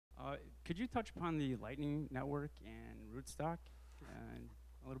Could you touch upon the Lightning Network and Rootstock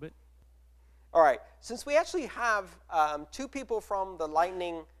a little bit? All right. Since we actually have two people from the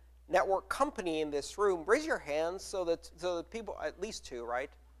Lightning Network company in this room, raise your hands so that people, at least two, right?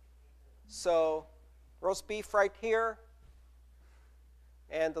 So roast beef right here.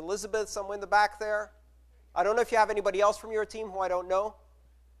 And Elizabeth, somewhere in the back there. I don't know if you have anybody else from your team who I don't know.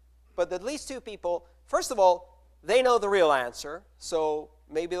 But at least two people. First of all, they know the real answer. So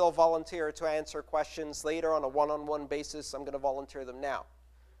maybe they'll volunteer to answer questions later on a one-on-one basis. I'm going to volunteer them now.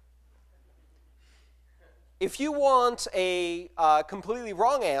 If you want a completely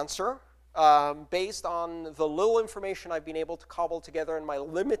wrong answer, based on the little information I've been able to cobble together in my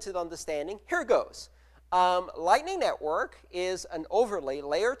limited understanding, here goes. Lightning Network is an overlay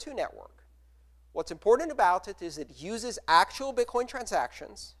layer 2 network. What's important about it is it uses actual Bitcoin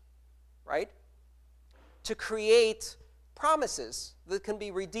transactions, right, to create promises that can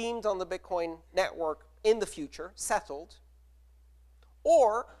be redeemed on the Bitcoin network in the future, settled,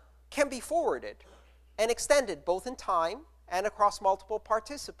 or can be forwarded and extended both in time and across multiple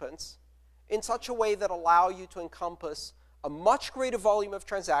participants in such a way that allow you to encompass a much greater volume of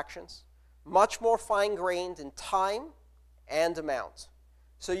transactions, much more fine-grained in time and amount.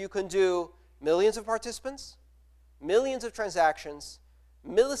 So you can do millions of participants, millions of transactions,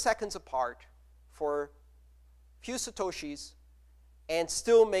 milliseconds apart for few Satoshis, and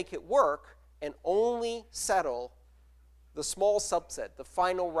still make it work and only settle the small subset, the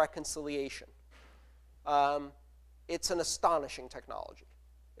final reconciliation. It's an astonishing technology.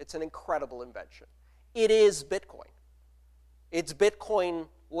 It's an incredible invention. It is Bitcoin. It's Bitcoin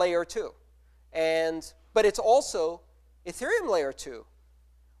layer 2. But it's also Ethereum layer 2,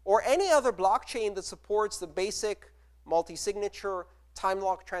 or any other blockchain that supports the basic multi-signature,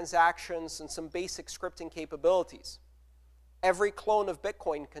 time-locked transactions, and some basic scripting capabilities. Every clone of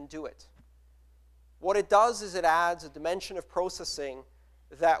Bitcoin can do it. What it does is it adds a dimension of processing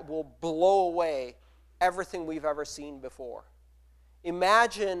that will blow away everything we've ever seen before.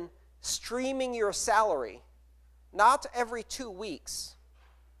 Imagine streaming your salary, not every 2 weeks,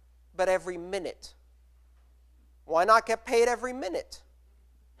 but every minute. Why not get paid every minute?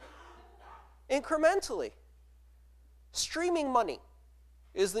 Incrementally. Streaming money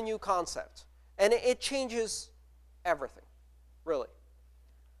is the new concept. And it changes everything, really.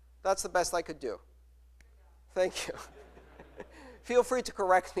 That's the best I could do. Thank you. Feel free to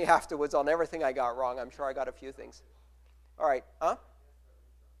correct me afterwards on everything I got wrong. I'm sure I got a few things. All right. Huh?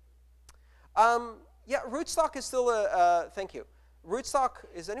 Yeah, Rootstock is still thank you. Rootstock,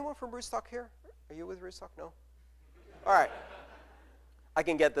 is anyone from Rootstock here? Are you with Rootstock? No? All right. I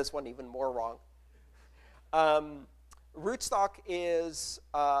can get this one even more wrong. Rootstock is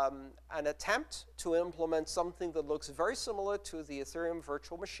an attempt to implement something that looks very similar to the Ethereum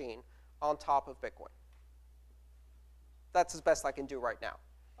virtual machine on top of Bitcoin. That's as best I can do right now.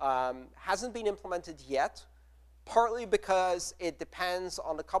 Hasn't been implemented yet, partly because it depends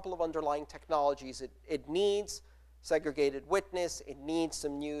on a couple of underlying technologies. It needs segregated witness, it needs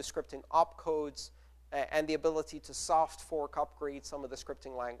some new scripting opcodes, and the ability to soft fork upgrade some of the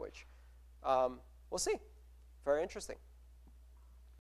scripting language. We'll see. Very interesting.